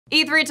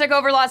E3 took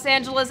over Los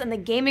Angeles and the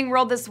gaming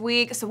world this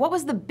week, so what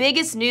was the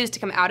biggest news to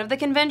come out of the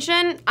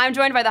convention? I'm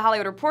joined by The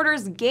Hollywood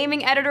Reporter's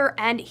gaming editor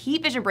and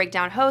Heat Vision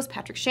Breakdown host,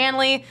 Patrick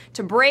Shanley,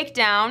 to break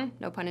down,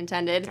 no pun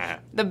intended,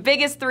 the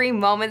biggest 3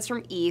 moments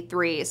from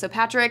E3. So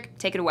Patrick,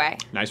 take it away.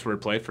 Nice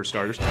wordplay for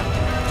starters.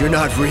 You're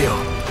not real.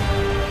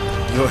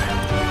 You're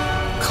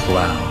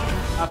cloud.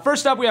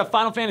 First up, we have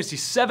Final Fantasy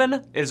VII.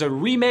 It is a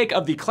remake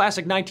of the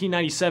classic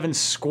 1997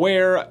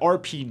 Square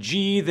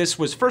RPG. This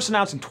was first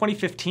announced in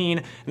 2015,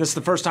 and this is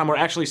the first time we're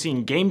actually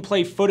seeing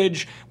gameplay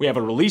footage. We have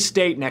a release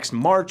date next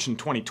March in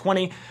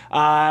 2020.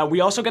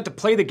 We also got to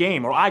play the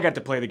game, or I got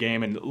to play the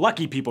game, and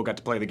lucky people got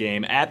to play the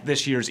game at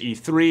this year's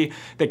E3.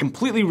 They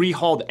completely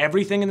rehauled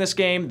everything in this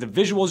game. The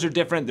visuals are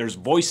different. There's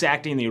voice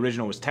acting. The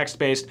original was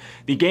text-based.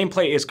 The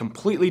gameplay is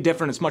completely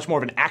different. It's much more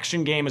of an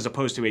action game as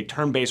opposed to a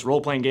turn-based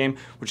role-playing game,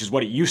 which is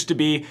what it used to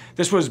be.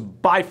 This was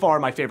by far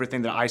my favorite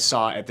thing that I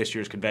saw at this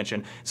year's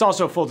convention. It's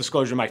also, full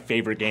disclosure, my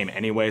favorite game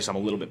anyway, so I'm a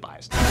little bit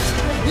biased.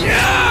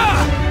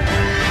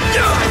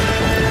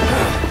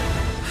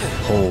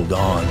 Hold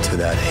on to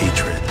that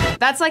hatred.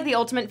 That's like the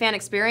ultimate fan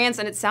experience,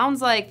 and it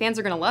sounds like fans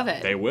are gonna love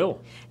it. They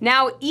will.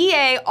 Now,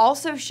 EA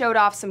also showed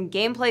off some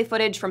gameplay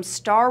footage from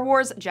Star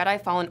Wars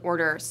Jedi Fallen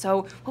Order.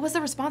 So what was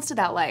the response to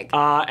that like?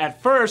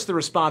 At first, the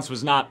response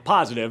was not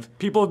positive.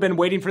 People have been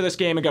waiting for this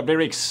game and got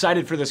very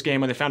excited for this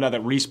game when they found out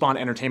that Respawn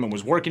Entertainment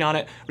was working on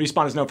it.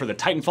 Respawn is known for the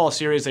Titanfall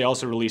series. They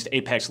also released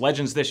Apex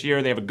Legends this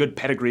year. They have a good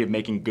pedigree of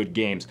making good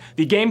games.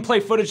 The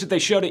gameplay footage that they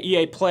showed at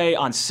EA Play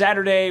on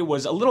Saturday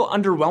was a little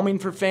underwhelming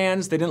for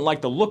fans. They didn't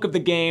like the look of the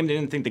game. They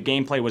didn't think the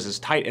gameplay was as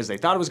tight as they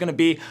thought it was gonna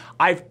be.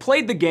 I've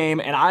played the game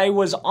and I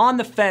was on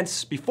the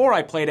fence before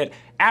I played it.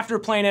 After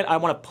playing it, I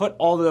want to put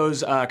all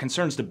those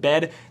concerns to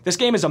bed. This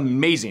game is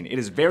amazing. It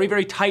is very,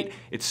 very tight.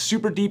 It's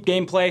super deep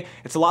gameplay.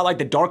 It's a lot like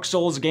the Dark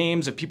Souls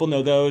games, if people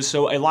know those.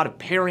 So a lot of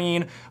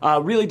parrying,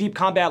 really deep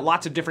combat,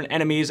 lots of different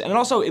enemies, and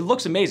also it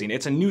looks amazing.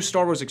 It's a new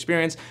Star Wars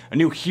experience, a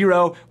new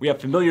hero. We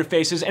have familiar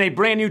faces and a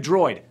brand new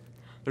droid.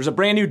 There's a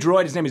brand new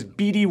droid, his name is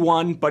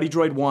BD1, Buddy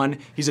Droid 1.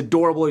 He's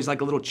adorable, he's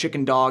like a little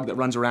chicken dog that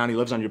runs around, he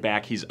lives on your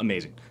back, he's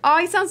amazing. Oh,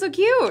 he sounds so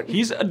cute.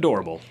 He's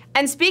adorable.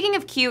 And speaking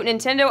of cute,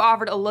 Nintendo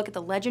offered a look at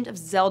The Legend of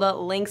Zelda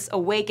Link's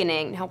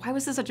Awakening. Now, why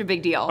was this such a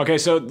big deal? Okay,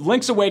 so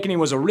Link's Awakening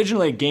was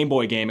originally a Game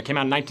Boy game. It came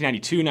out in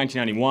 1992,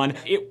 1991.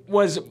 It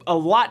was a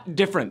lot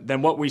different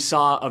than what we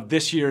saw of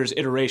this year's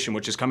iteration,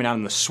 which is coming out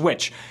on the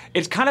Switch.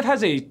 It kind of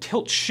has a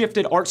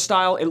tilt-shifted art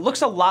style. It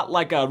looks a lot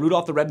like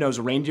Rudolph the Red-Nosed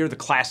Reindeer, the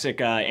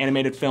classic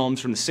animated films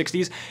from the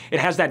 60s. It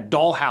has that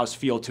dollhouse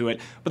feel to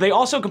it, but they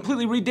also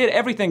completely redid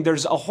everything.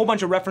 There's a whole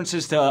bunch of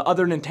references to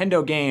other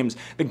Nintendo games.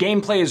 The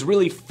gameplay is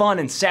really fun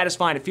and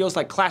satisfying. It feels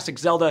like classic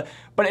Zelda,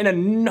 but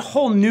in a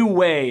whole new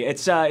way.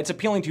 It's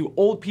appealing to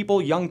old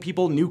people, young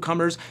people,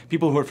 newcomers,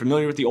 people who are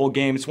familiar with the old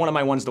game. It's one of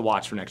my ones to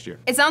watch for next year.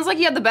 It sounds like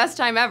you had the best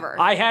time ever.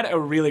 I had a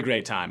really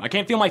great time. I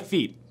can't feel my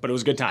feet, but it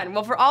was a good time.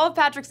 Well, for all of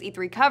Patrick's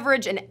E3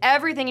 coverage and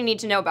everything you need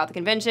to know about the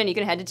convention, you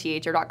can head to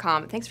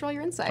THR.com. Thanks for all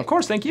your insight. Of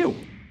course, thank you.